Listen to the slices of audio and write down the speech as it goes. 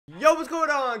Yo, what's going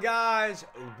on, guys?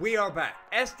 We are back.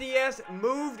 SDS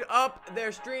moved up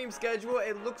their stream schedule.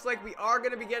 It looks like we are going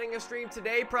to be getting a stream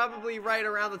today, probably right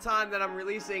around the time that I'm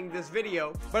releasing this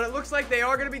video. But it looks like they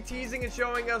are going to be teasing and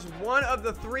showing us one of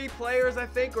the 3 players, I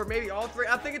think, or maybe all 3.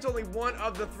 I think it's only one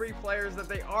of the 3 players that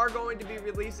they are going to be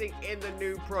releasing in the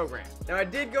new program. Now, I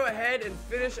did go ahead and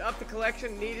finish up the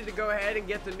collection. Needed to go ahead and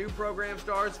get the new program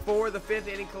stars for the 5th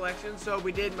inning collection. So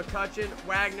we did McCutchen,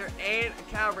 Wagner, and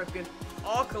Cal Ripken,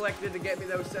 all collected to get me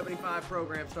those 75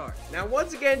 program stars. Now,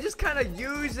 once again, just kind of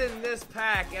using this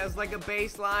pack as like a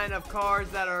baseline of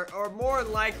cards that are more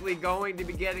likely going to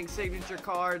be getting signature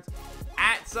cards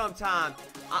at some time.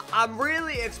 I'm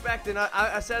really expecting,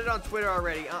 I said it on Twitter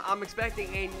already, I'm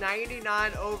expecting a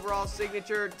 99 overall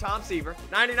signature Tom Seaver,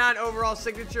 99 overall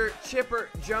signature Chipper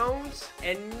Jones,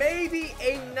 and maybe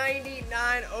a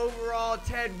 99 overall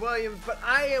Ted Williams, but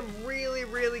I am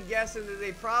really guessing that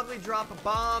they probably drop a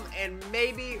bomb and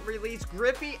maybe release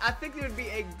Griffey. I think it would be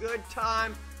a good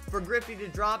time for Griffey to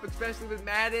drop, especially with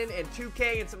Madden and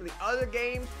 2K and some of the other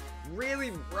games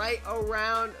really right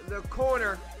around the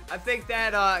corner. I think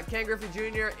that Ken Griffey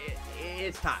Jr.,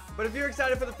 it's time. But if you're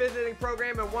excited for the 5th inning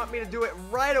program and want me to do it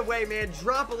right away, man,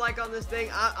 drop a like on this thing.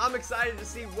 I'm excited to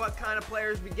see what kind of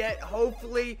players we get.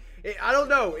 Hopefully, I don't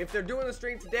know if they're doing the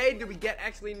stream today. Do we get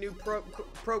actually new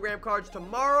program cards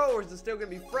tomorrow, or is it still going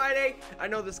to be Friday? I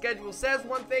know the schedule says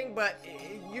one thing, but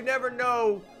you never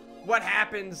know what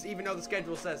happens even though the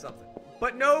schedule says something.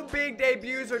 But no big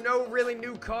debuts or no really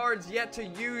new cards yet to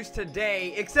use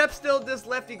today, except still this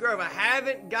Lefty Grove. I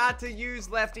haven't got to use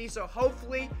Lefty, so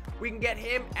hopefully we can get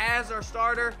him as our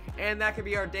starter, and that could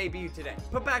be our debut today.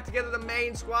 Put back together the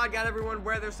main squad, got everyone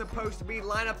where they're supposed to be.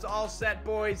 Lineups all set,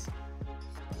 boys.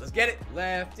 Let's get it.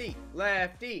 Lefty,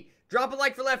 Lefty. Drop a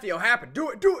like for Lefty. It'll happen.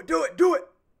 Do it, do it, do it, do it.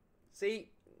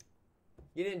 See?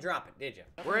 You didn't drop it, did you?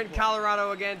 We're in Colorado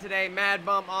again today. Mad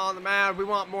Bump on the mound. We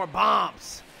want more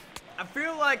bombs. I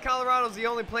feel like Colorado's the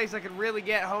only place I can really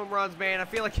get home runs, man. I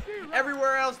feel like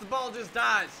everywhere else the ball just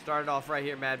dies. Started off right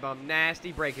here, Mad Bump.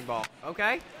 Nasty breaking ball.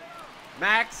 Okay.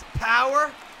 Max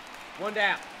power. 1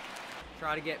 down.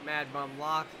 Try to get Mad Bump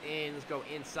locked in. Let's go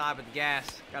inside with the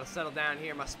gas. Got to settle down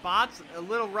here. My spot's a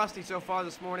little rusty so far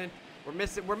this morning. We're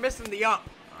missing the up.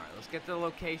 All right, let's get the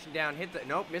location down. Hit the,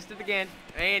 nope, missed it again.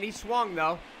 And he swung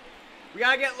though. We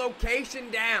got to get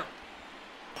location down.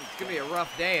 It's going to be a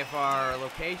rough day if our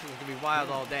location is going to be wild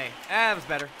all day. That was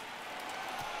better.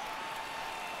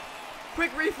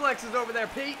 Quick reflexes over there,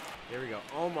 Pete. Here we go.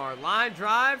 Omar, line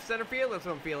drive, center field. That's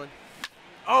what I'm feeling.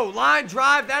 Oh, line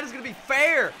drive. That is going to be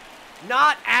fair.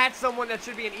 Not at someone that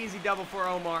should be an easy double for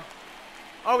Omar.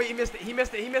 Oh, he missed it. He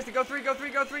missed it. He missed it. Go 3, go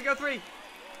 3, go 3, go 3.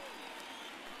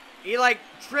 He like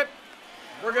trip.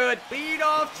 We're good. Lead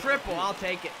off triple. I'll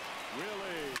take it. Really?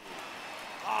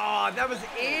 Oh, that was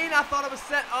in. I thought it was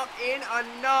set up in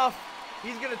enough.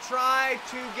 He's going to try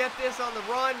to get this on the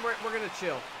run. We're going to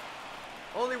chill.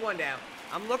 Only 1 down.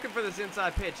 I'm looking for this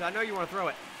inside pitch. I know you want to throw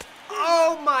it.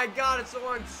 Oh, my God. It's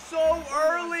on so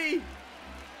early.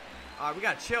 All right, we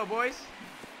got to chill, boys.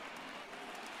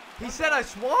 He said I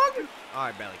swung? All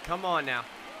right, Belly. Come on now.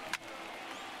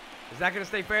 Is that going to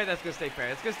stay fair? That's going to stay fair.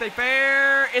 It's going to stay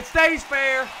fair. It stays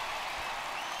fair.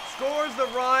 Scores the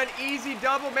run, easy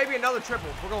double, maybe another triple.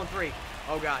 We're going 3.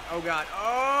 Oh, God, oh, God.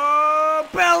 Oh,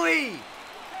 Belly!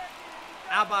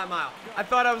 Out by a mile. I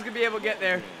thought I was going to be able to get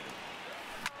there.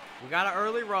 We got an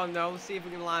early run, though. Let's see if we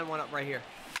can line one up right here.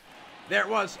 There it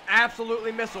was.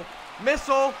 Absolutely missile.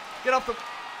 Missile. Get off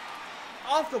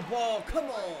the ball. Come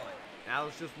on. Now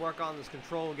let's just work on this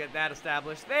control and get that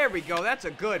established. There we go. That's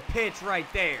a good pitch right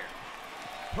there.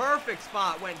 Perfect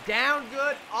spot. Went down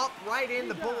good, up right in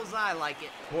the bullseye like it.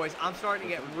 Boys, I'm starting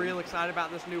to get real excited about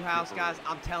this new house, guys.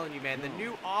 I'm telling you, man, the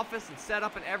new office and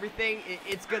setup and everything,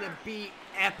 it's going to be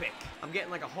epic. I'm getting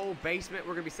like a whole basement.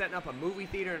 We're going to be setting up a movie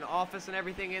theater and office and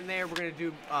everything in there. We're going to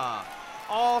do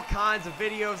all kinds of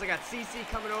videos. I got CC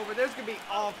coming over. There's going to be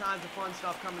all kinds of fun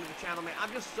stuff coming to the channel, man.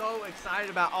 I'm just so excited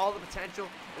about all the potential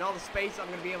and all the space I'm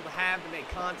going to be able to have to make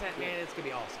content, man. It's going to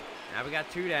be awesome. Now we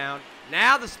got 2 down.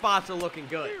 Now the spots are looking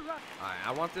good. All right,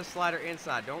 I want this slider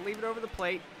inside. Don't leave it over the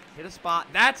plate. Hit a spot.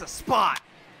 That's a spot.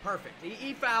 Perfect.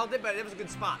 He fouled it, but it was a good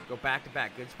spot. Go back to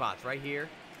back. Good spots right here.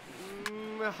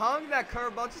 Hung that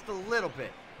curveball just a little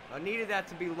bit. I needed that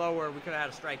to be lower. We could have had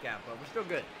a strikeout, but we're still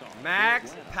good.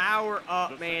 Max power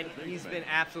up, man. He's been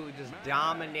absolutely just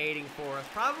dominating for us.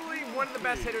 Probably one of the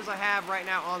best hitters I have right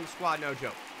now on the squad, no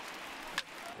joke.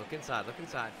 Look inside, look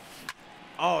inside.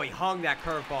 Oh, he hung that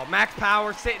curveball. Max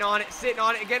power, sitting on it,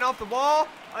 getting off the wall.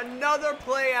 Another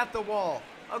play at the wall.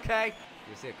 Okay. Let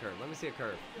me see a curve. Let me see a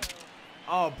curve.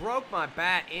 Oh, broke my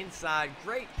bat inside.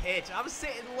 Great pitch. I was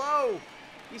sitting low.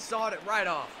 He sawed it right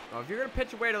off. Oh, if you're going to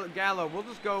pitch away to Gallo, we'll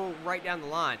just go right down the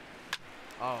line.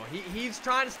 Oh, he's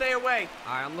trying to stay away.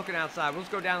 All right, I'm looking outside. We'll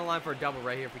just go down the line for a double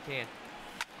right here if we can.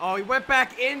 Oh, he went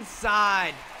back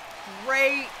inside.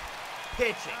 Great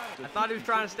pitching. I thought he was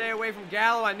trying to stay away from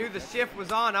Gallo. I knew the shift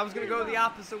was on. I was going to go the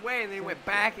opposite way, and then he went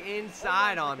back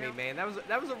inside on me, man.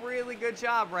 That was a really good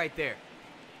job right there.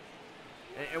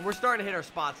 And we're starting to hit our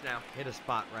spots now. Hit a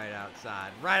spot right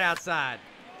outside. Right outside.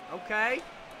 Okay.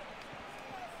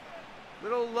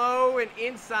 Little low and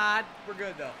inside. We're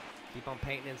good, though. Keep on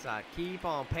painting inside. Keep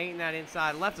on painting that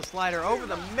inside. Left a slider over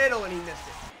the middle, and he missed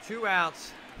it. 2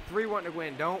 outs. 3-1 to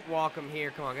win. Don't walk him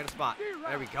here. Come on, get a spot.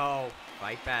 There we go.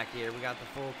 Fight back here. We got the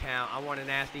full count. I want a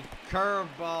nasty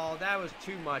curveball. That was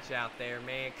too much out there,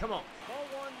 man. Come on.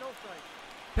 Ball 1, no strike.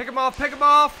 Pick him off. Pick him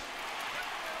off.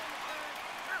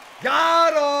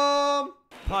 Got him.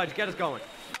 Pudge, get us going.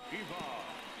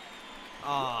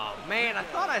 Oh, man, I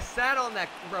thought I sat on that.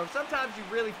 Bro, sometimes you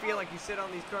really feel like you sit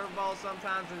on these curveballs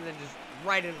sometimes and then just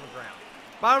right into the ground.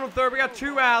 Bottom of third, we got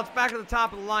 2 outs. Back to the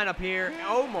top of the lineup here.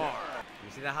 Omar.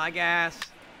 You see the high gas?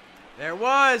 There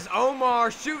was Omar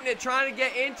shooting it, trying to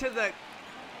get into the...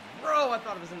 Bro, I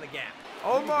thought it was in the gap.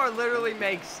 Omar literally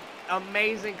makes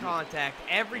amazing contact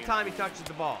every time he touches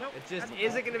the ball. It just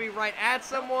isn't going to be right at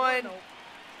someone,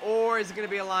 or is it going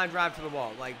to be a line drive to the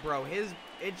wall? Like, bro,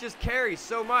 it just carries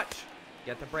so much.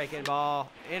 Get the break-in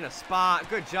ball in a spot.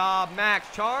 Good job,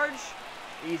 Max. Charge.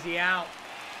 Easy out.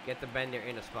 Get the bender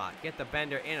in a spot. Get the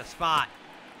bender in a spot.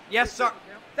 Yes, sir.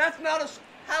 That's not a...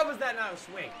 How was that not a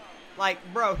swing? Like,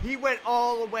 bro, he went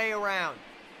all the way around.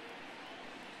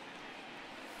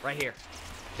 Right here.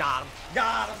 Got him.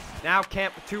 Got him. Now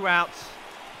Kemp with 2 outs.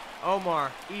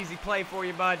 Omar, easy play for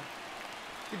you, bud.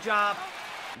 Good job.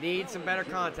 Need some better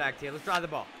contact here. Let's drive the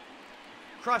ball.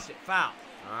 Crush it. Foul.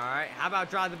 All right. How about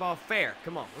drive the ball fair?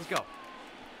 Come on. Let's go.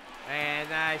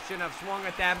 And I shouldn't have swung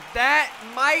at that. That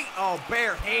might... Oh,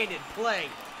 bare-handed play.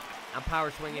 I'm power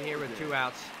swinging here with 2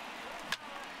 outs.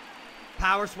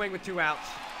 Power swing with 2 outs.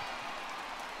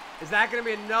 Is that going to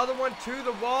be another one to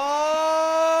the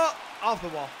wall? Off the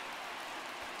wall.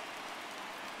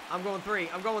 I'm going 3.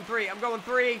 I'm going 3. I'm going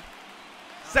 3.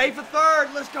 Safe a third.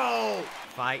 Let's go.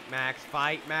 Fight, Max.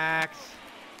 Fight, Max.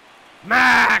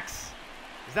 Max!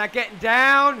 Is that getting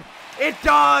down? It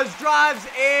does. Drives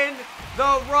in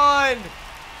the run.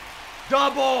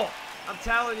 Double. I'm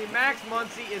telling you, Max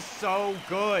Muncy is so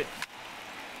good.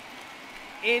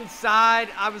 Inside.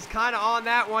 I was kind of on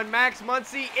that one. Max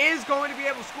Muncy is going to be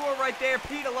able to score right there.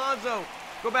 Pete Alonso.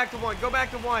 Go back to 1. Go back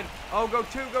to 1. Oh, go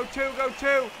 2. Go 2. Go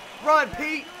 2. Run,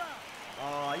 Pete.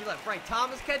 Oh, you let Frank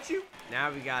Thomas catch you? Now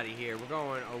we got it here. We're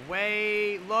going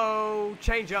away, low,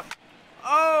 change up.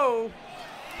 Oh,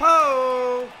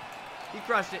 ho. He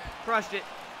crushed it. Crushed it.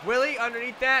 Willie,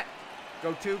 underneath that.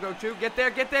 Go 2. Go 2. Get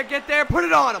there. Get there. Get there. Put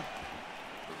it on him.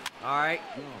 All right,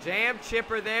 jam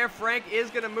chipper there. Frank is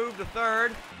going to move to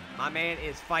third. My man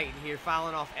is fighting here,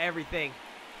 fouling off everything.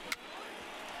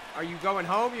 Are you going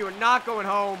home? You are not going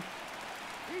home.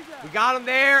 We got him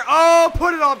there. Oh,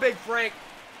 put it on Big Frank.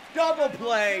 Double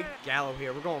play. Gallo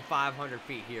here. We're going 500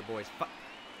 feet here, boys.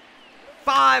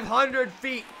 500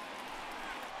 feet.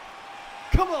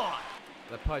 Come on.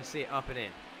 Let Pudge see it up and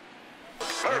in.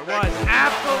 There it was.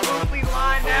 Absolutely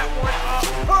lined that one up.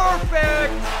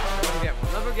 Perfect. Let me get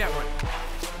one. Let me get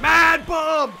one. Mad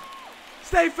Bum.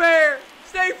 Stay fair.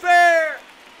 Stay fair.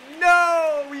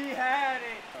 No, he had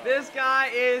it. This guy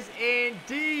is in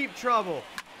deep trouble.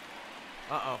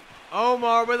 Uh-oh.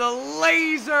 Omar with a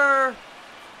laser.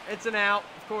 It's an out.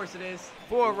 Of course it is.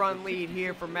 4-run lead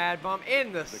here for Mad Bum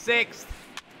in the 6th.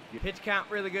 Pitch count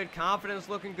really good. Confidence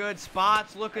looking good.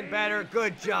 Spots looking better.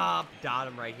 Good job. Dot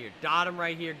him right here. Dot him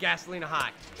right here. Gasolina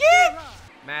high. Yeah!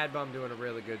 Mad Bum doing a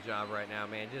really good job right now,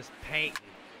 man. Just painting.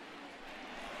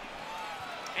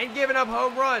 And giving up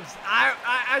home runs.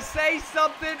 I say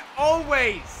something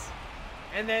always.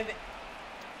 And then...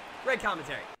 Great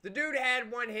commentary. The dude had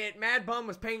 1 hit. Mad Bum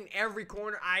was painting every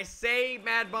corner. I say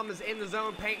Mad Bum is in the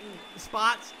zone painting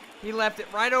spots. He left it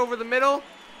right over the middle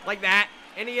like that.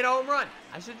 And he hit a home run.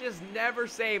 I should just never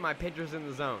say my pitcher's in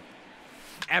the zone.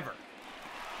 Ever.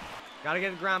 Gotta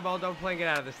get the ground ball. Don't play and get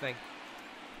out of this thing.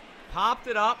 Popped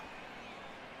it up.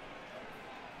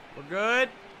 We're good.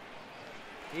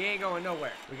 He ain't going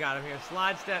nowhere. We got him here.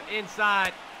 Slide step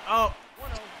inside. Oh.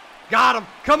 Got him.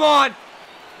 Come on.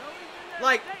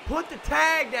 Like, put the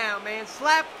tag down, man.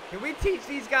 Slap. Can we teach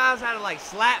these guys how to, like,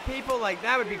 slap people? Like,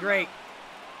 that would be great.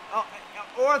 Oh,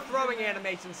 or throwing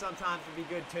animation sometimes would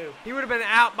be good, too. He would have been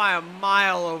out by a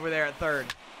mile over there at third.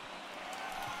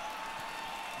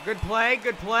 Good play.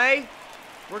 Good play.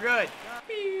 We're good.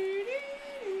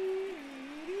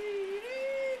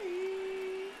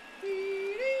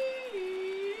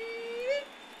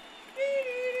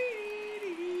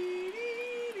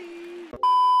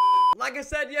 Like I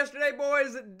said yesterday,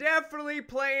 boys, definitely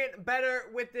playing better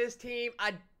with this team.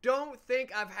 I don't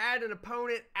think I've had an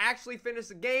opponent actually finish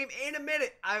the game in a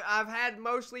minute. I've had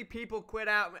mostly people quit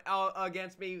out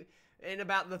against me in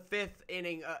about the 5th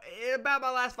inning, in about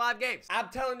my last 5 games. I'm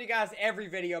telling you guys every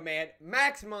video, man.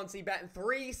 Max Muncy batting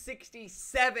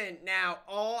 367 now,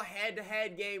 all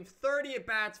head-to-head games, 30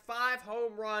 at-bats, 5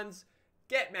 home runs.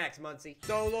 Get Max Muncy.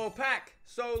 Solo pack,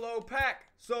 solo pack,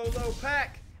 solo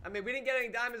pack. I mean, we didn't get any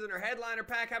diamonds in our headliner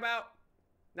pack. How about?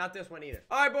 Not this one either.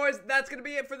 All right, boys, that's going to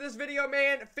be it for this video,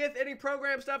 man. 5th inning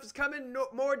program stuff is coming.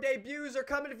 More debuts are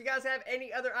coming. If you guys have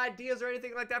any other ideas or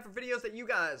anything like that for videos that you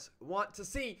guys want to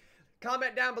see,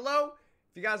 comment down below.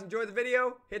 If you guys enjoyed the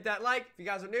video, hit that like. If you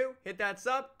guys are new, hit that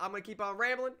sub. I'm going to keep on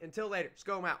rambling. Until later,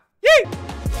 Scomo out.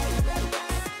 Yee!